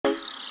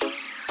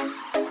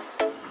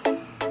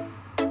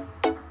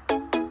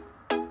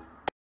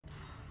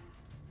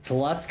So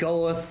let's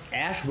go with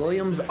Ash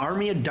Williams'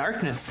 Army of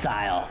Darkness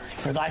style,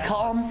 or as I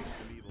call him,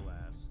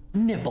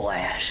 Nipple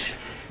Ash.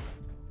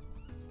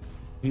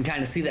 You can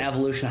kind of see the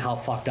evolution of how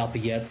fucked up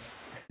he gets.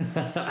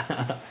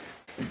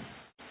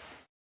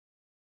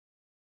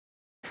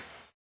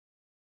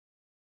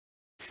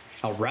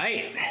 All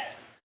right,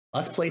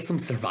 let's play some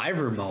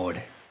Survivor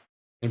mode.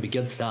 Gonna be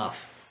good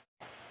stuff.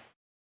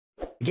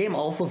 The game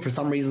also, for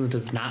some reason,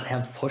 does not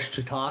have push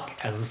to talk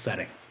as a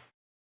setting.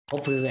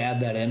 Hopefully they add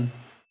that in.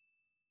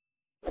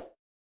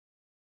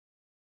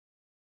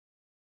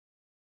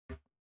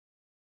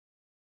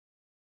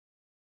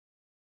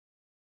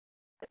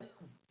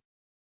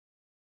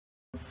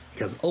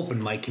 Because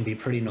open mic can be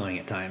pretty annoying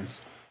at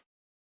times.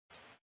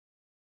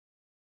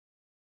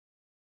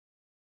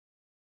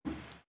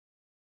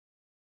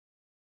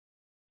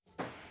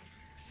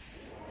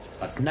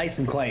 It's nice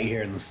and quiet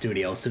here in the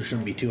studio, so it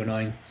shouldn't be too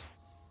annoying.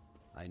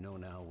 I know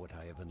now what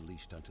I have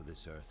unleashed onto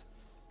this earth,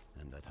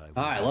 and that I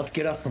will. Alright, let's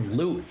get us some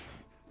loot.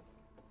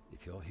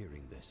 If you're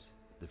hearing this,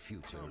 the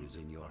future is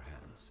in your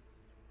hands.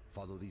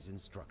 Follow these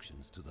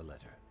instructions to the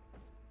letter.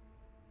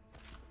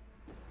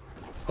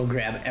 We'll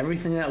grab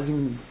everything that we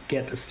can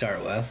get to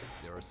start with.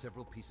 There are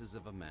several pieces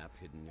of a map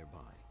hidden nearby.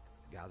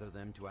 Gather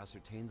them to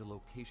ascertain the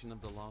location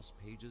of the lost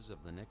pages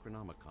of the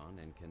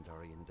Necronomicon and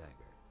Kandarian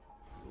dagger.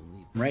 You'll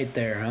need them. Right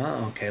there,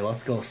 huh? Okay,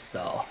 let's go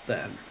south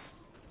then.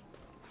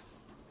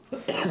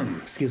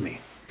 Excuse me.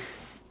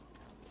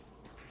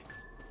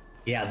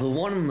 Yeah, the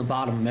one in the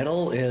bottom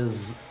middle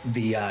is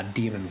the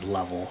demons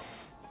level.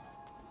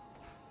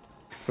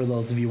 For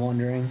those of you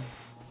wondering.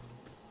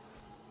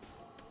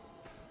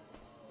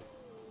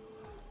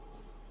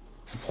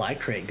 Supply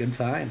crate, good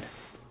find.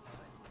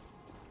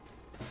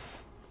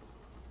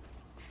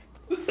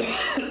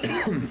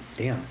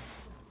 Damn.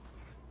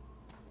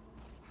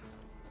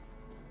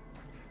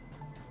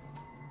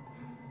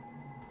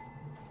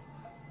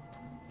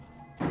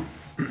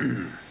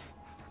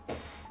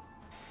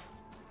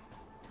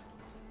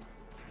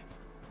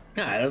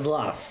 Alright, there's a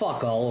lot of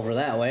fuck all over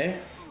that way.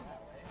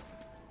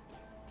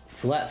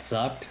 So that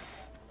sucked.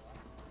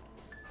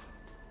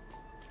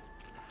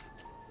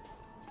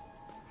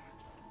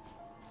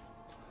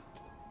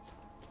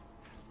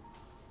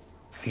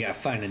 We gotta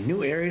find a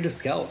new area to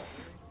scout.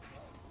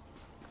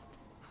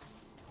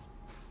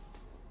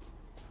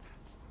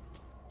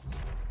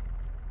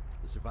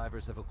 The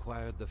survivors have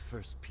acquired the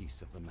first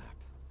piece of the map.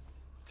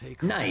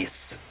 Take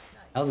Nice.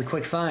 That was a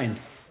quick find.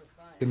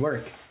 Good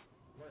work.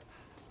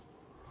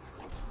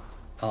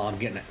 Oh, I'm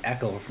getting an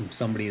echo from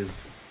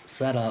somebody's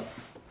setup.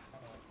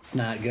 It's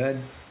not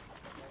good.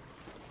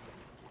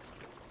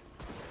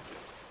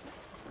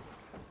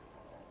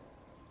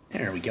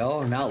 There we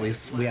go. Now at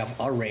least we have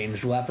a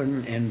ranged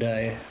weapon and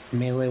a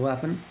melee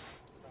weapon.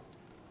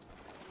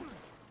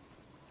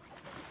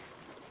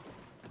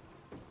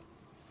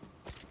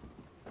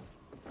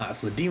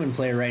 So the demon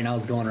player right now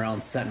is going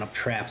around setting up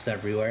traps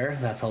everywhere.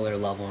 That's how they're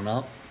leveling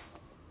up.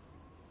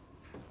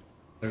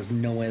 There's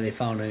no way they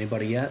found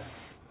anybody yet.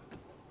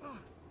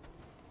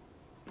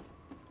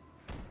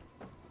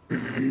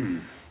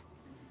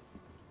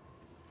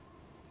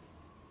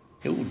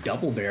 Ooh,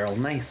 double barrel,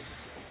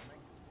 nice.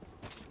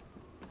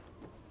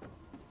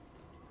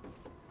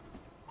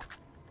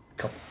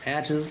 Couple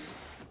matches.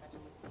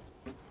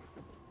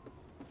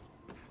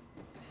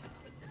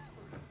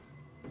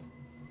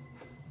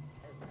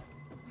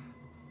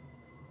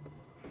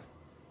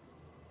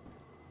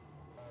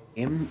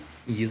 I'm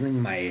using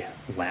my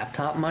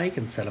laptop mic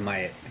instead of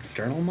my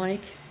external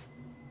mic?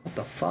 What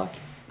the fuck?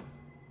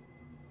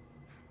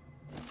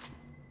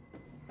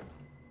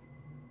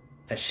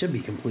 That should be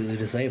completely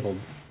disabled.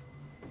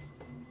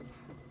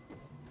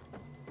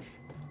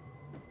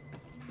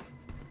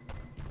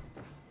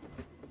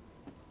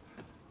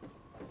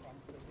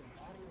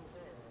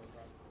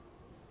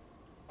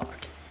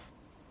 Fuck.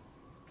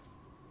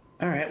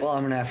 Alright, well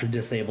I'm gonna have to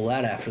disable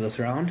that after this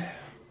round.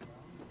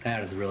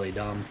 That is really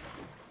dumb.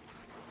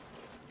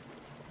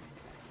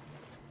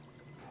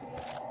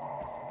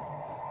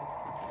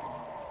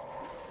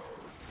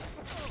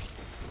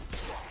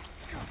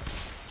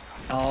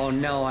 Oh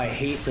no, I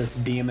hate this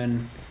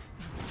demon.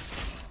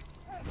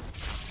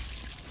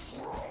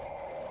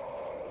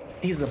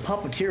 He's the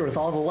puppeteer with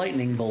all the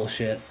lightning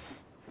bullshit.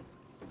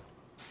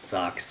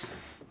 Sucks.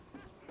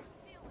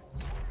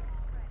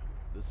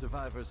 The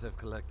survivors have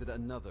collected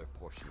another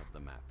portion of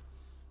the map.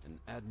 An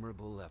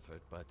admirable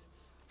effort, but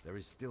there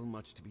is still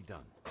much to be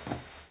done.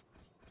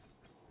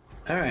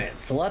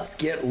 Alright, so let's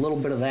get a little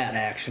bit of that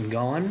action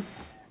going.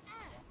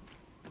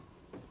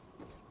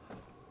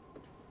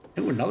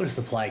 Ooh, another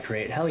supply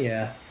crate, hell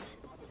yeah.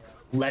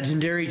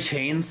 Legendary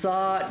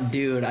chainsaw?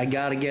 Dude, I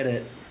gotta get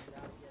it.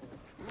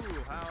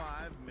 Ooh, how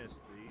I've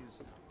missed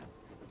these.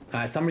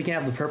 Alright, somebody can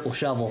have the purple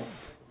shovel.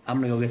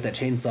 I'm gonna go get that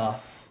chainsaw.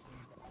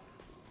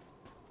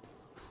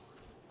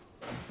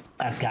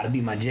 That's gotta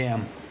be my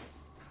jam.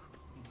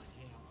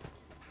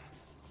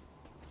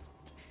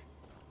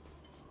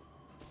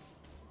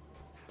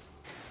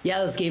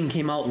 Yeah, this game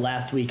came out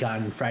last week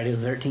on Friday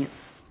the 13th.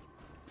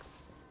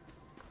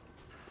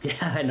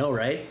 Yeah, I know,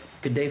 right?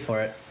 Good day for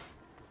it.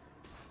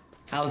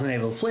 I wasn't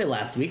able to play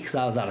last week because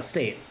I was out of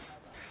state.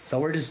 So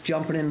we're just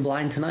jumping in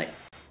blind tonight.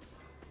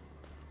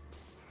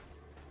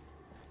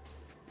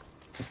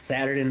 It's a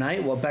Saturday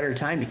night. What better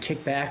time to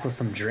kick back with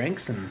some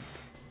drinks and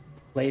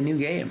play a new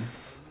game?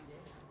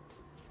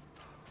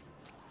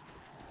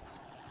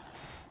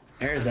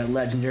 There's that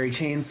legendary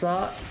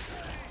chainsaw.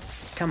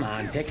 Come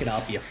on, pick it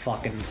up, you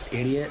fucking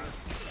idiot.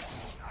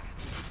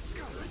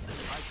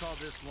 I call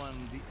this one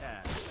the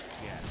Ash.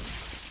 Yeah.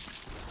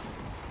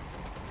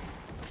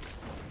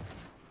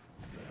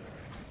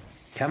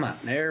 Come on,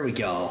 there we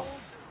go.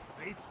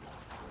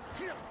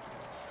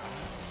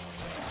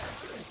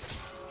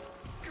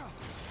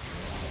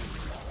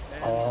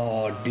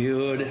 Oh,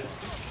 dude.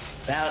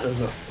 That was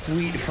a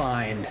sweet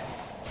find.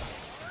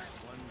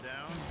 One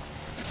down.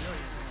 There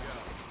you go.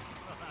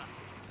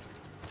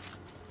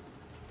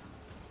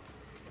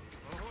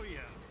 Oh yeah.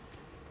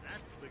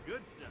 That's the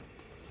good stuff.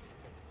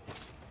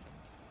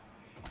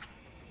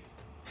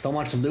 So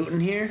much loot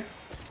in here.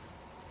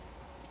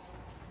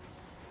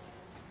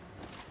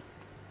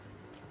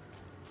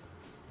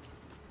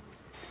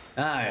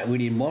 Alright, we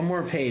need one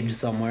more page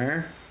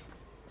somewhere.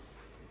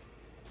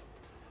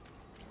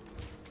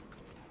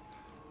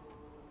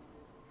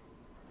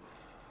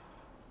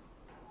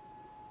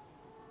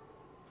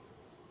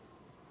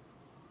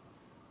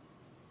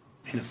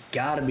 And it's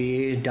gotta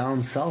be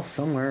down south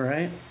somewhere,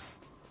 right?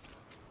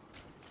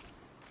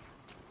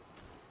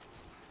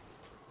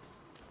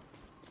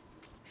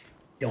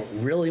 Don't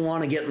really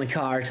want to get in the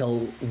car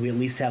till we at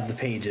least have the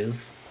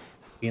pages.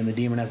 Being the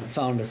demon hasn't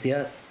found us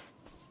yet.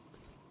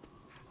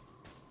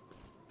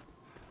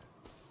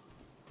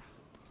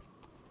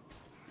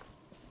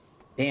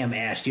 Damn,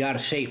 Ash, you out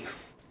of shape.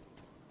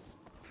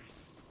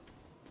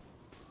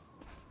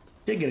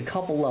 Did get a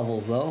couple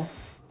levels though.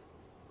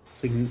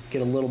 So we can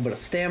get a little bit of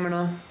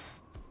stamina.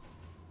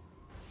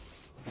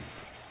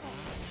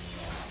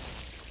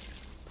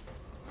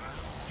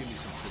 Give me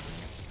some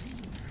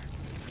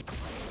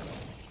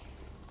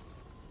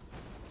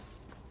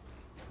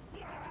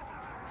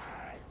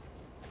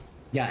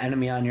Got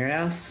enemy on your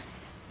ass.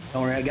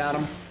 Don't worry, I got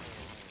him.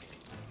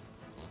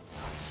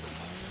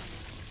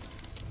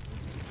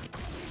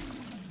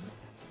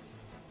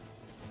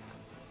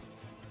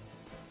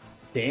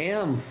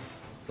 Damn.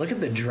 Look at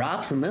the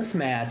drops in this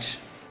match.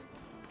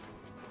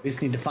 We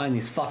just need to find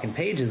these fucking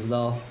pages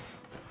though.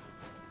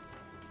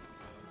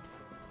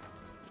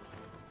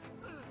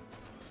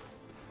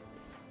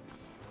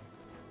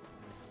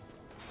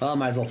 Well, I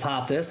might as well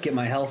pop this, get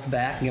my health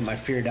back, and get my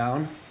fear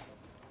down.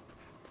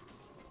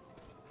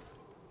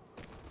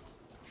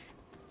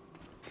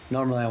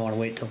 Normally I want to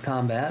wait till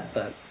combat,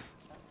 but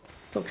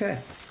it's okay.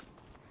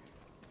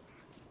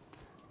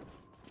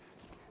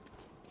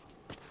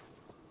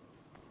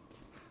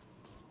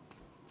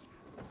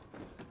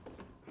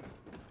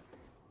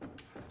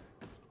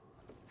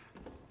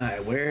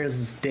 Alright, where is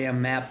this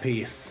damn map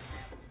piece?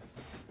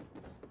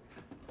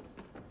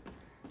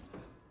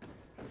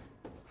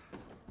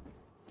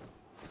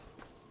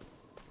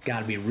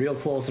 Gotta be real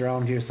close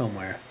around here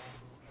somewhere.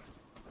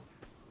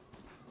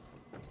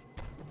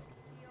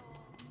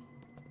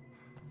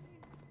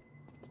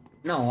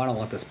 No, I don't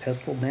want this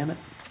pistol, damn it.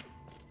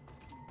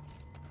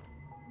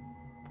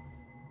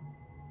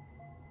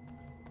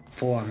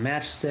 4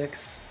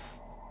 matchsticks.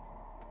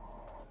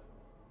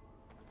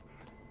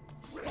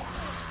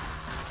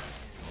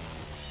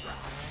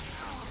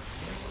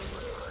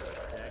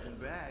 bag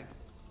and bag.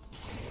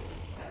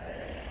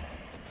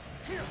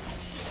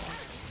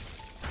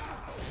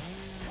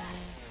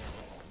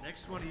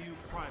 Next one of you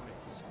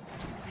primates.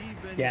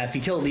 Yeah, if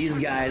you kill these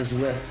guys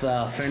with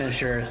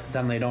finisher,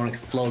 then they don't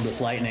explode with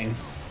lightning.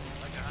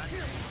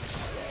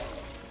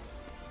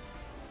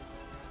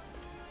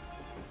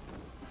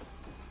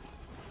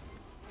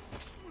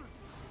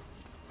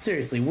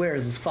 Seriously, where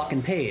is this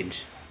fucking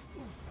page?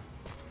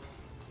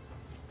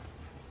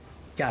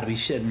 Gotta be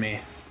shitting me.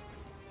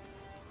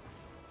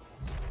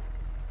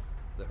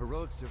 The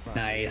heroic survivors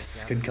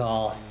Nice, have good gathered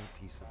call. the final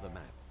piece of the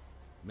map.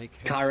 Make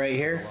haste Car right to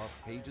here. the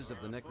lost pages of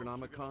the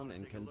Necronomicon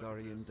and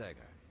Kandarian dagger.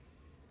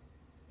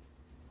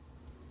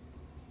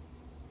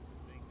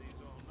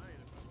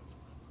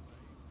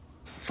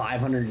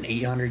 500 and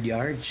 800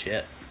 yards?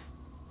 Shit.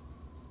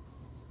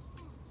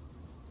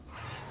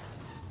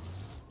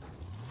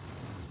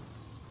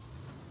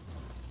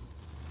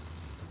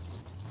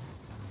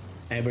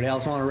 Anybody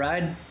else want to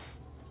ride?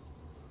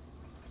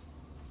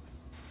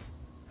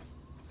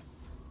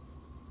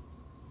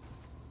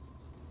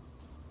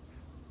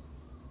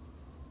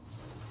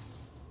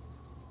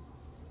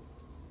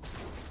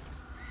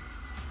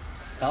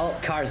 Oh,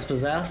 car's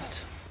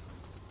possessed.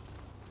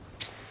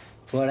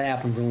 That's what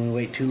happens when we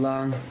wait too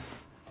long.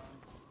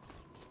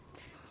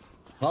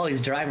 Well,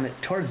 he's driving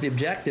it towards the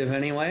objective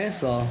anyway,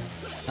 so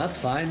that's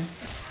fine.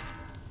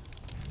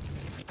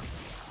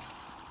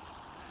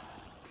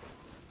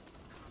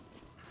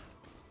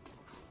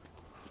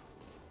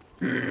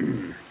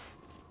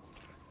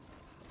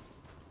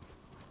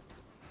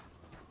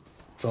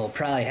 So we'll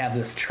probably have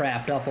this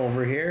trapped up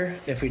over here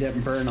if we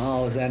didn't burn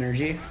all his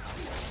energy.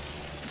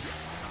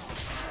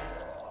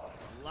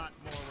 A lot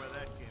more where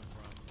that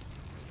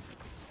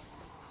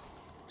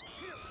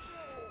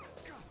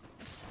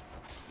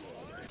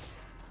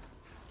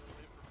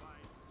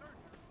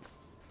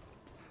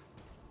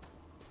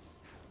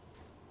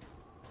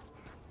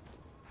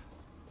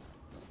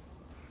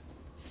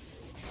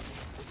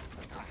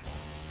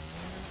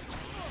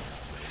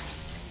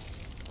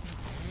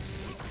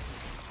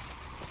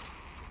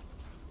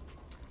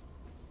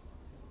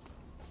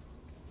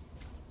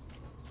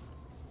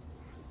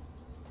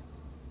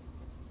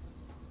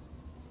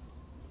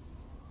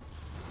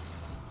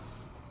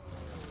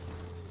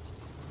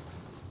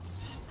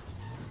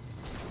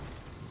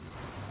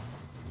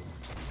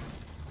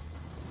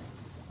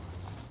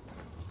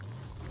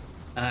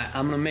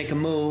I'm gonna make a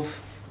move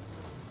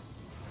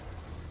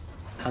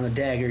on the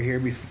dagger here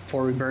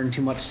before we burn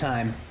too much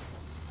time.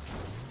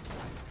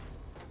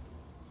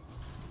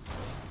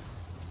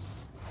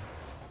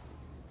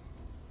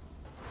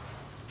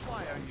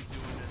 Why are you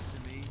doing this to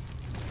me?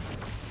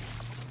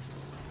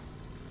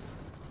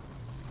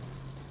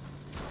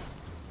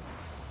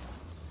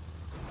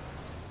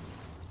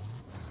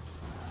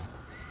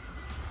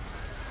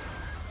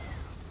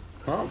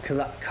 Well, because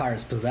that car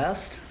is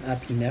possessed.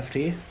 That's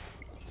nifty.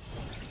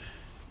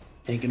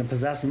 Ain't gonna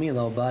possess me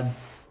though, bud.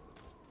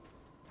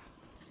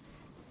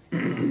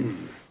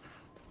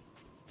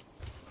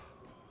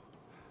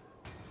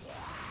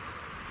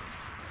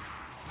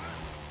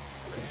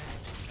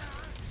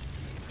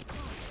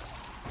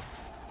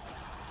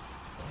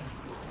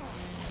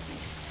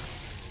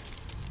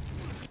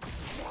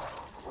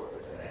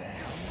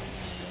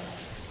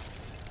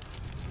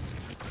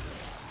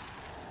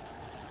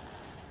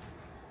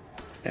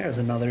 There's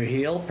another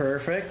heal,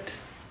 perfect.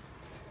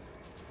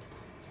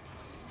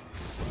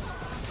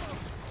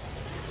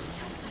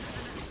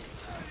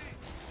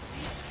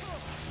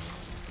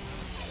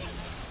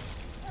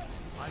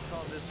 I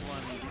call this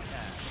one the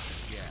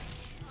Ash. Yeah.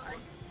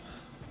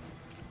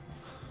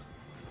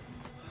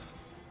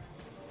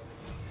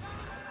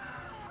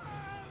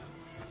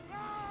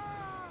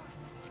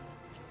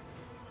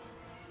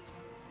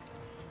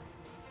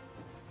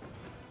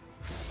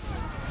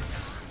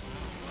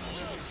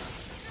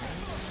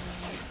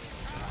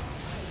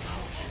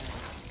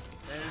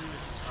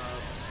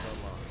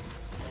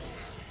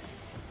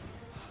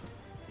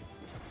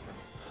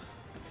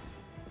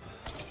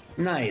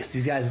 Nice,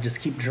 these guys just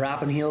keep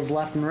dropping heals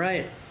left and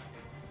right.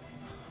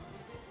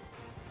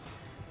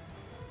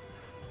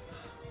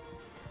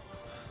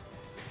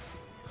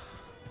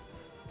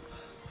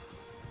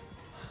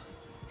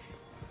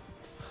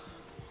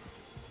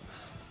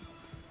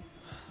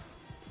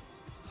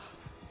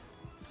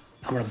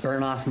 I'm gonna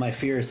burn off my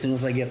fear as soon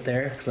as I get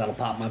there, because that'll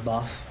pop my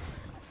buff.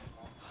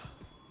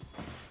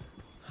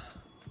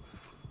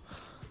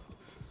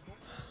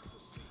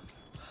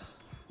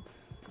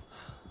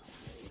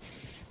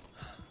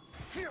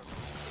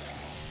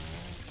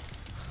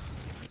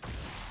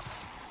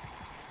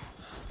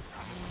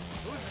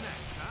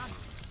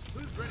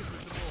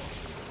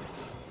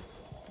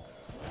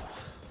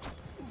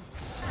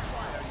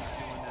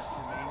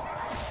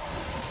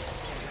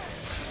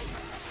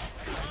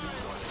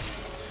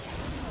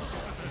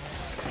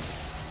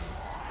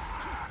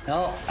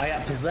 Oh, I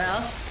got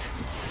possessed.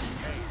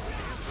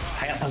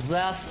 I got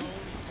possessed.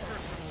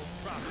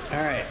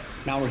 Alright,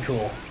 now we're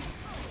cool.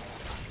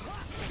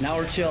 Now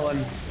we're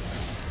chilling.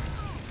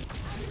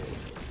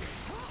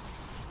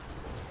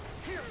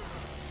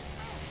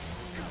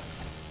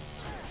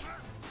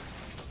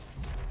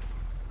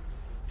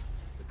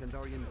 The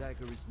Kandarian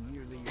dagger is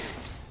nearly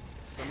yours.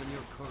 Summon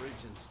your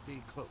courage and stay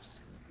close.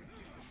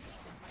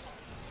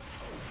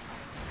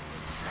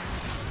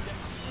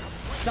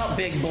 What's up,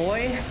 big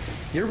boy?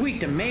 You're weak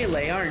to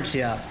melee, aren't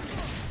you?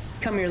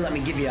 Come here, let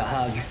me give you a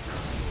hug.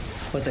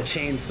 With a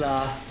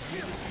chainsaw.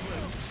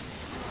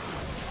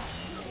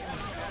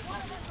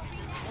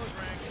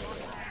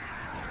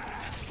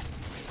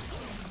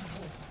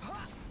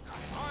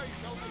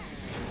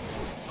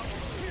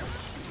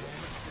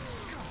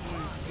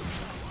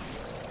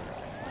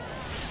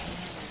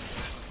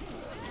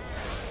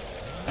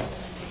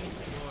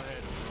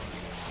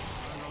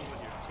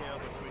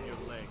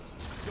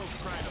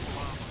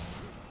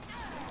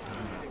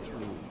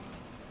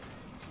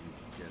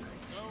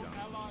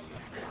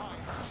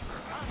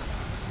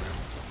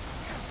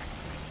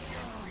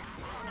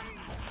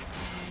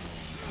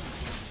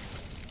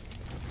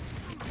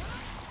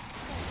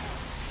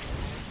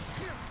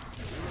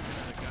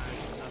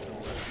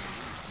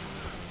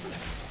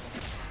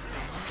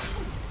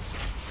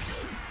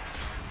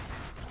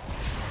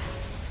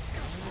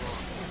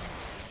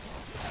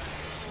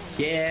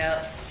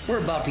 Yeah, we're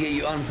about to get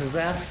you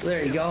unpossessed.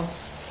 There you go.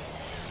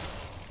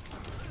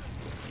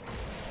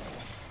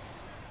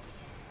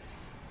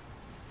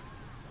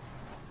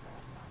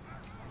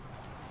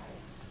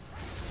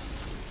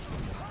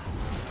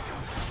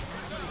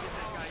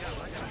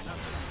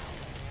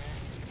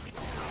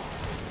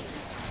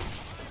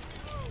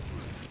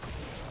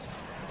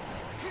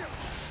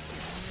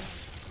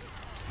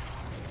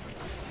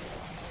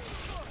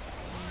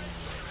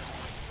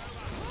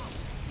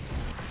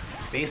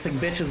 Basic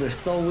bitches are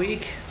so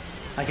weak.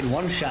 I can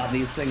one-shot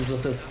these things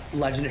with this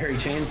legendary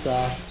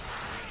chainsaw.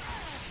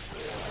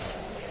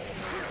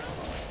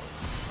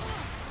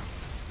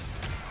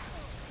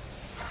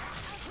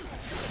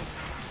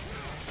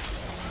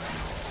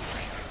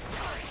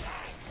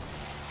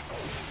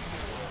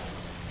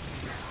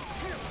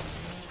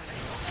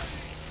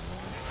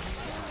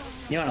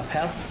 You wanna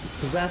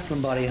possess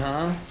somebody,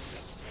 huh?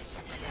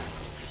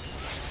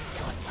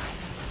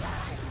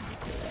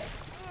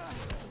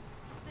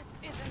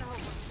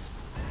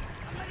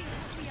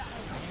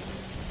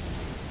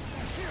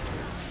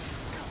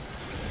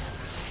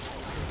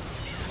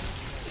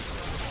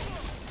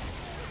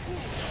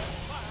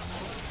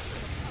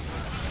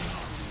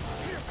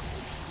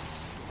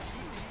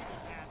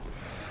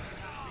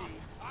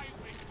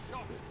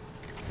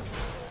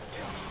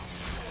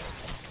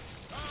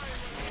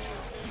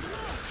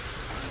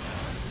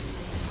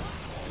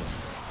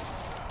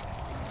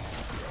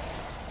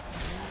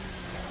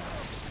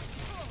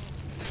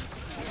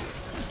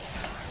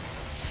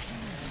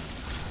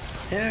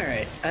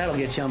 Alright, that'll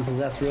get you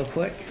unpossessed real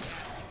quick.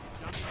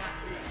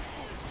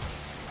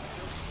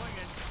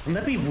 Wouldn't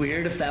that be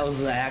weird if that was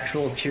the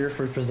actual cure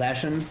for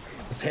possession?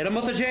 Just hit him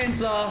with a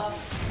chainsaw!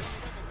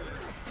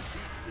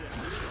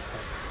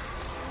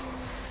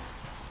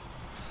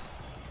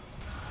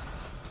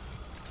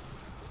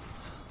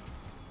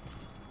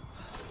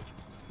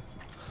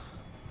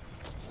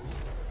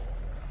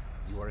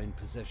 You are in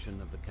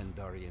possession of the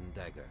Kandarian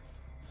dagger.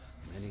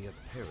 Many have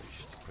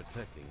perished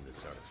protecting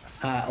this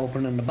artifact.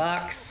 Opening the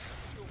box.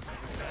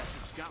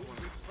 Got one.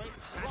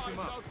 Patch him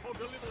up. For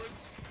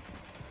deliverance.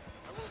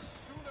 I will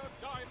sooner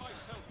die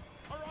myself.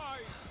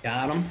 Arise.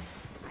 Got him.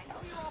 I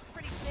know you're all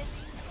pretty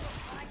busy,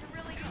 but I could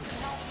really use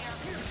some help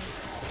here.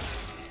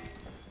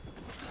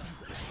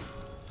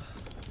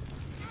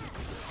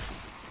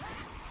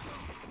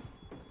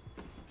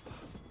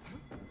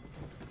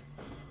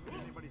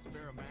 Anybody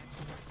spare a match?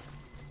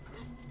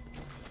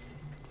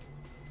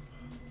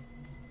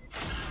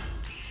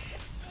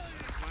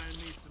 Find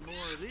me some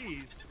more of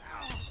these.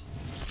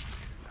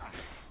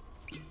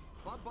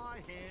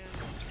 Bye-bye, hand.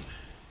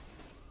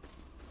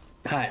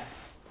 Alright.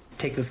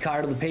 Take this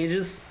card to the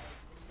pages.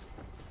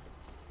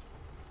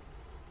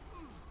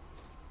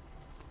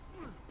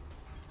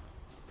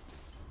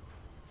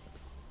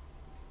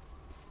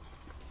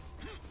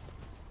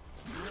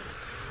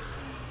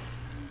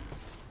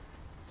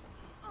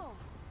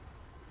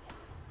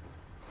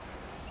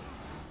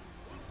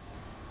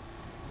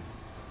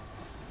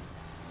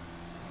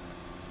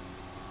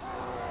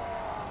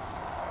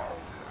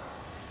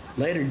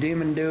 Later,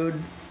 demon dude.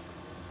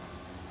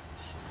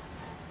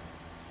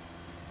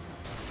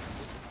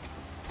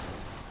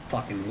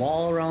 Fucking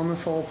wall around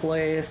this whole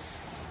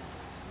place.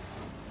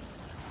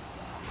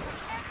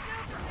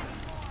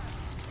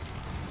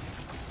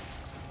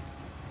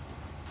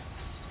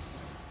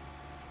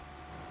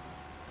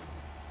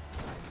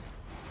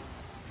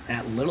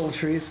 That little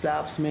tree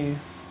stops me.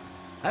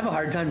 I have a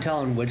hard time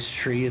telling which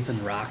trees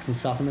and rocks and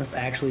stuff in this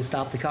actually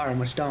stop the car and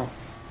which don't.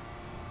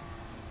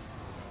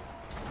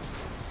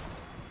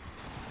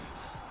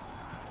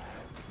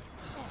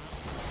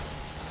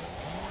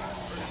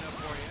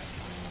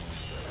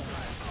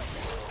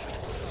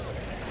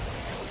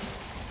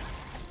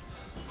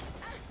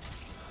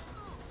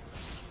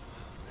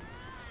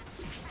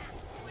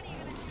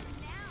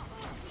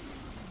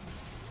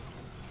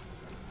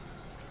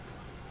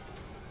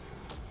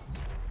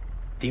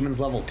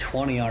 Demon's level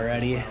 20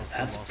 already.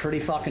 That's pretty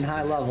fucking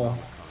high level.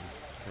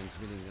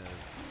 Transmitting a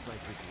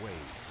psychic wave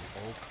to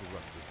all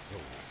corrupted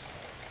souls.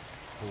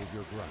 Hold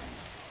your ground.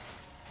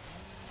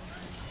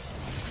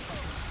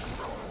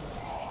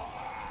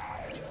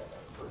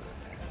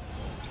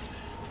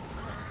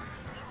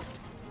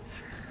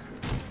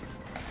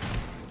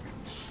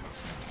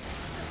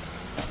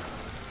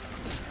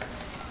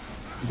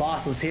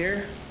 Boss is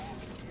here.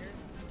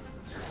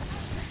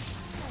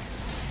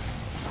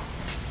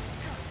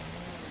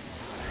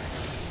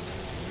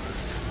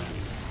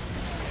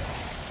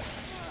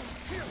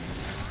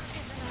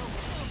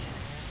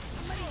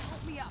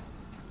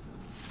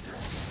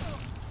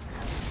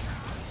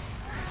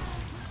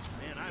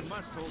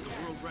 Hold the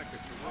world record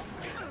for what?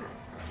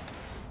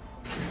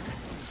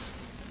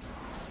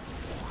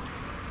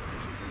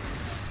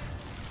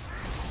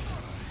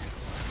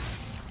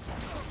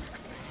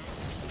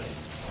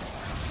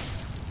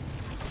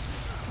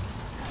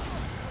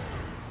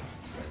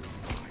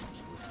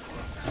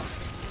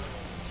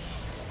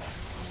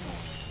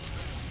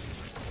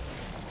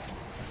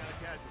 Got a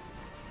casualty.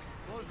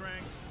 Close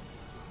ranks.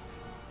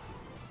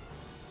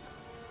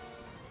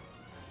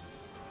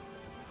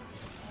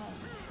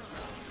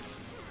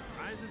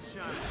 Rise and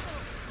shine.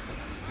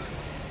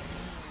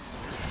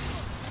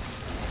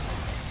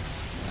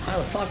 How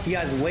the fuck you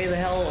guys way the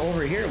hell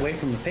over here away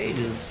from the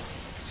pages?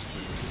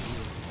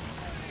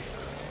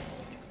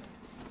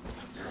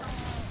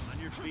 On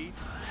your feet.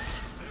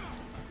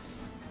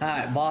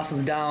 Alright, boss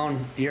is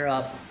down. You're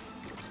up.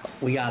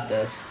 We got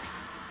this.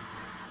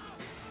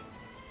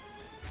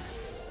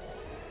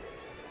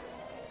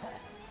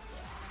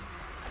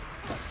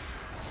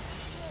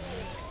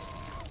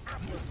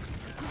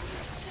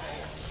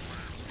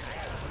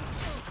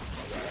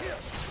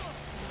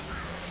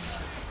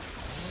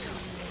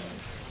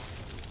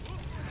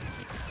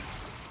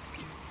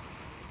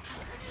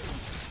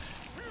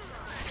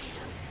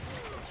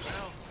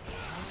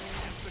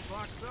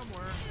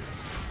 Somewhere.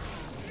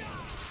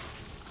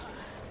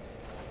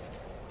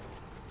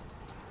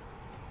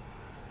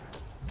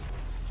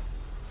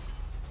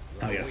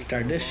 Now we gotta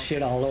start this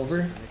shit all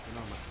over.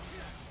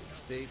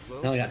 Stay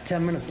close. Now we got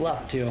 10 minutes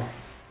left too. So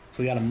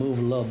we gotta move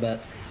a little bit.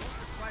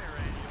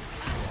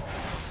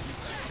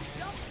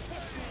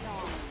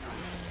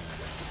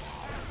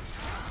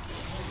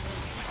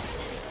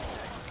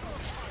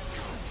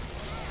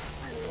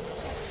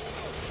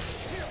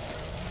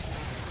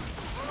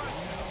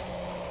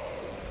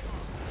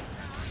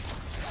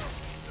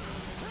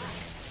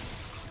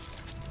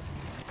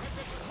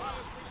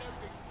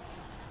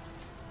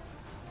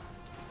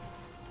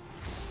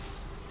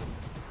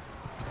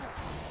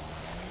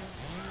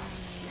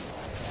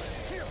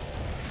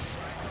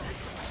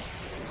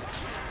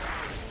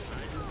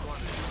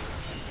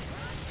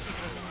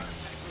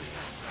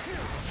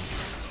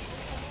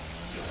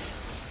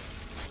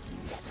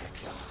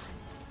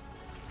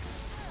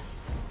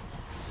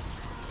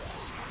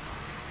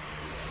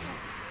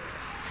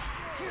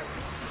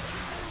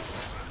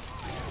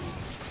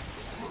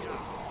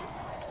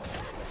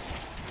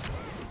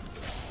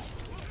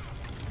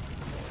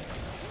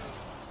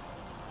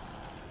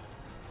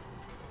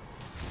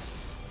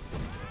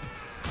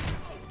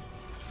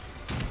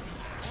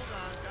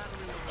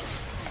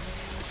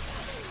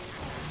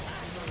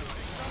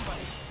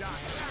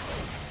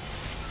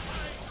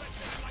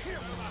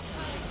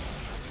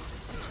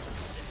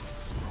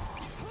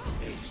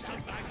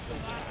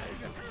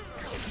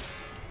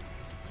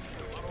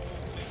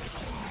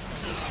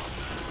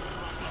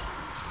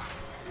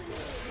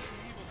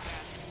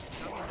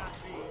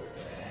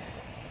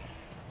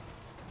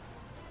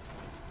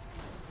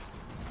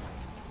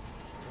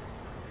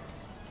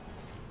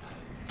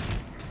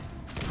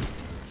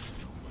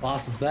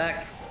 Boss is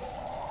back.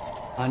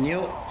 On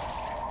you. No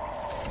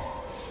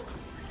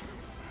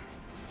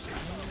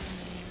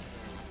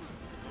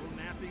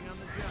napping on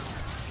the job.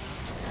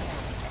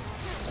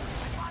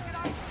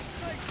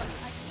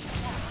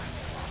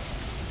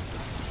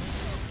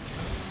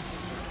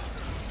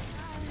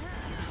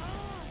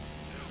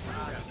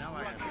 Now I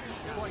have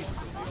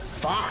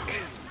Fuck!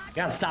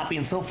 Gotta stop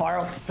being so far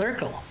out the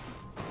circle.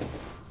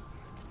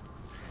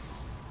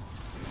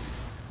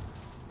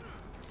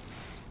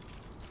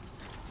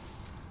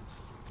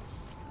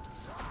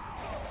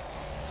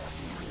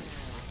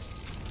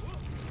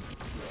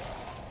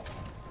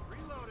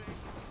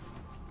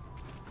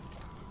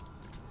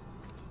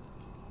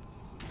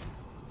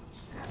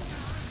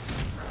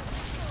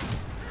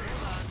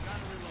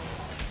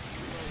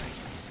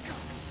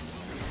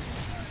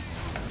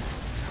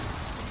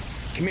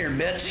 Come here,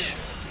 bitch.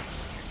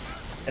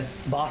 That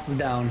boss is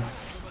down.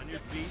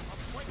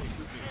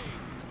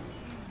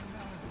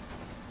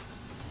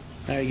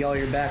 There you go,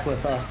 you're back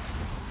with us.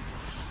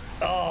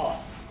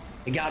 Oh,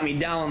 it got me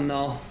down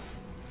though.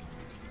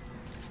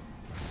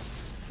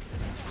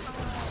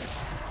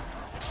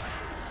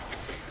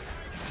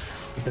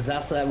 You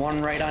possess that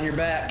one right on your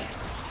back.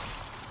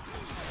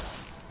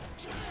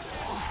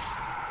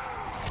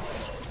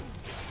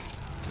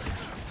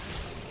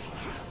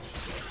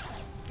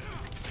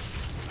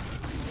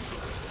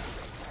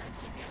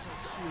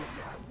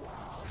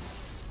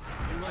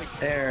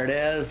 There it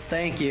is.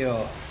 Thank you.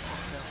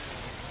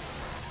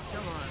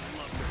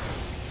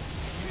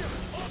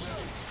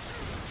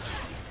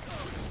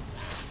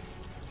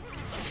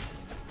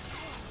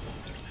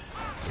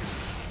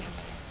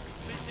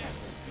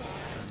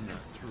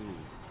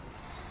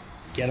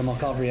 Get him, I'll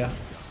cover you.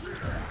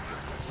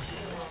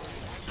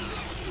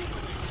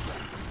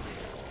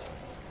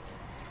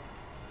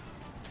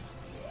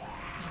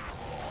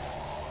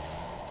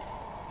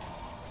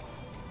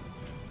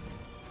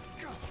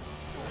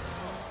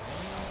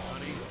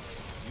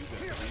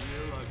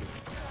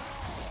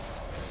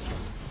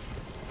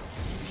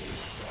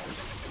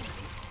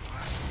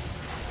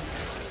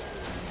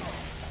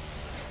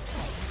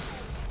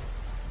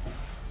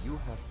 You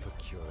have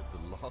procured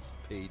the lost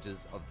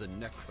pages of the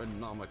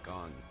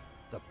Necronomicon.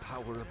 The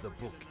power of the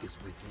book is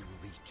within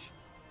reach.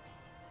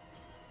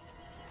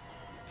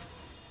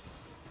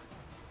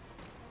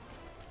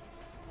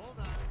 Hold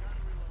on, I gotta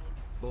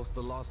reload. Both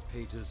the lost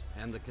pages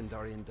and the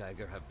Kandarian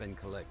dagger have been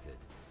collected.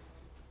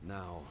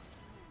 Now,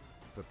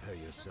 prepare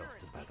yourself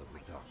to battle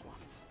the Dark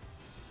Ones.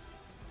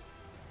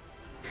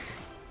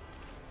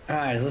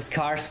 Alright, does this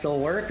car still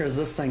work or is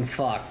this thing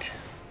fucked?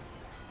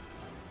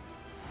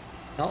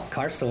 Nope,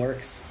 car still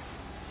works.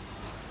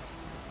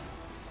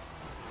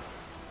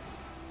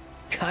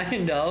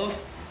 Kind of.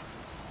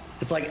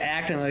 It's like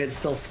acting like it's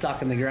still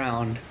stuck in the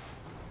ground.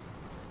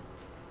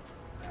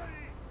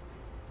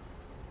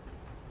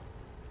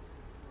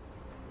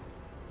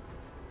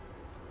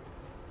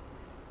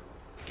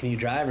 Can you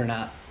drive or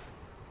not?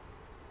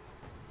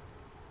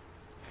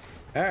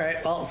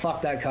 Alright, well,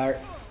 fuck that cart.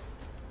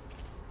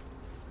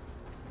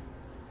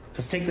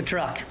 Just take the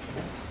truck.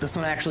 This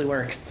one actually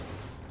works.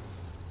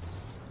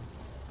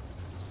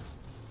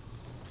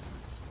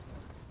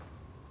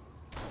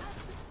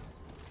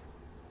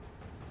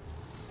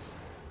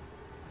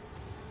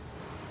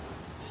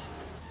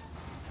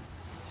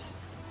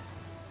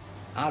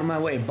 Out of my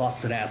way,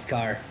 busted ass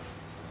car.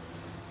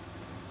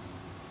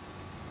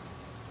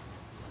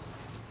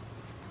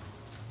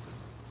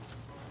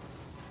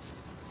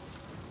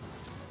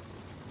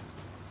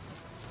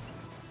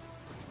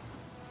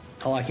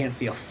 Oh, I can't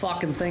see a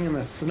fucking thing in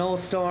the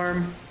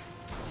snowstorm.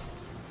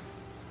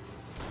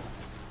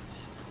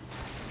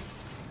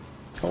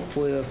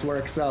 Hopefully this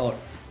works out.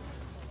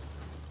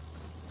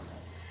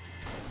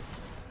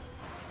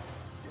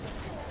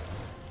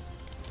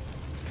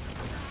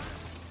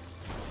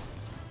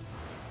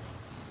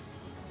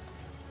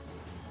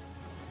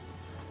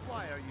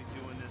 Why are you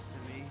doing this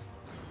to me?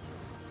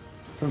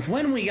 Since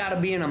when we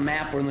gotta be in a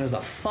map when there's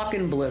a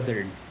fucking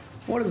blizzard?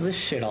 What is this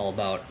shit all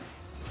about?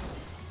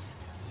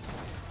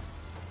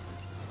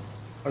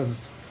 What is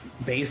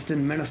this, based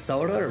in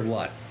Minnesota or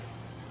what?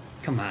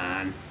 Come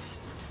on.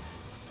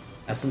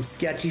 That's some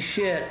sketchy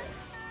shit.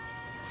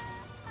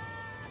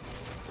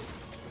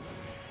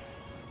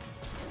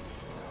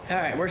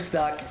 Alright, we're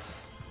stuck.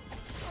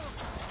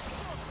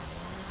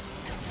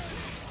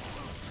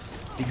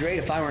 Be great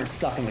if I weren't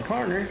stuck in the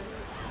corner.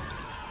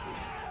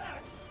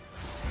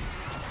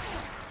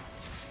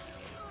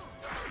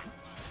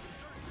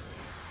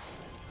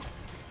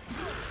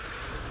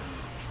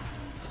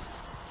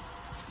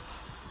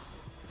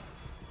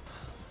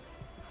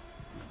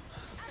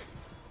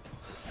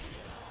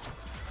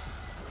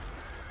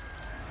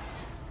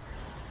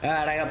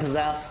 Alright, I got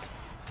possessed.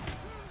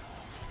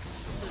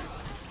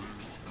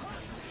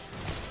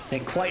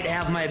 Didn't quite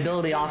have my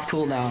ability off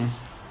cooldown.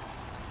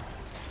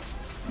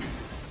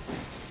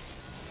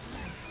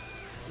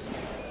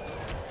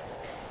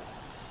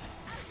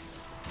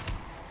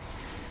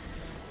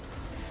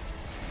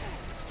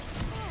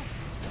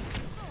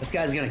 This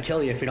guy's gonna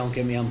kill you if you don't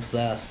get me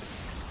unpossessed.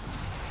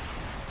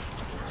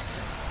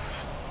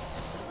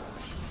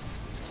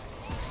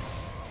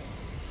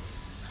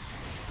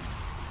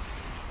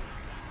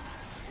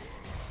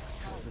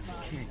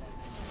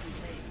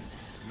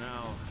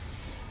 Now,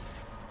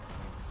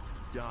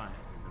 die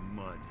in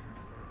the mud.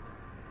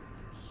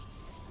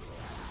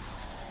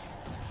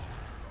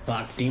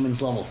 Fuck,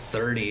 demon's level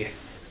 30.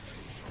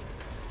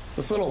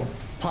 This little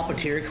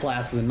puppeteer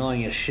class is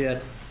annoying as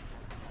shit.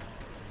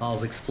 All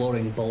this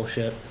exploding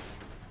bullshit.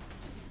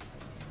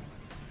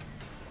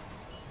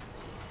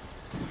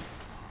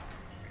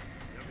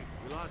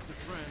 We lost a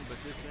friend, but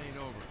this ain't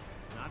over.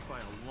 Not by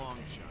a long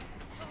shot.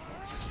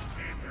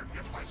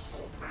 Get my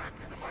soul back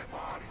into my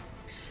body.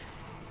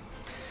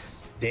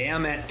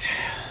 Damn it.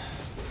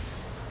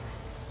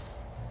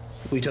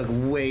 We took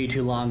way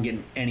too long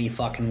getting any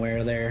fucking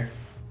where there.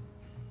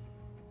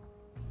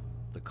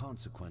 The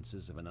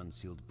consequences of an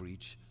unsealed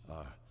breach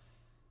are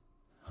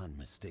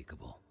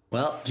unmistakable.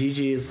 Well,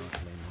 GG's.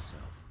 Not blame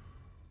myself.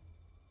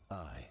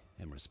 I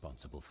am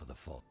responsible for the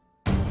fault.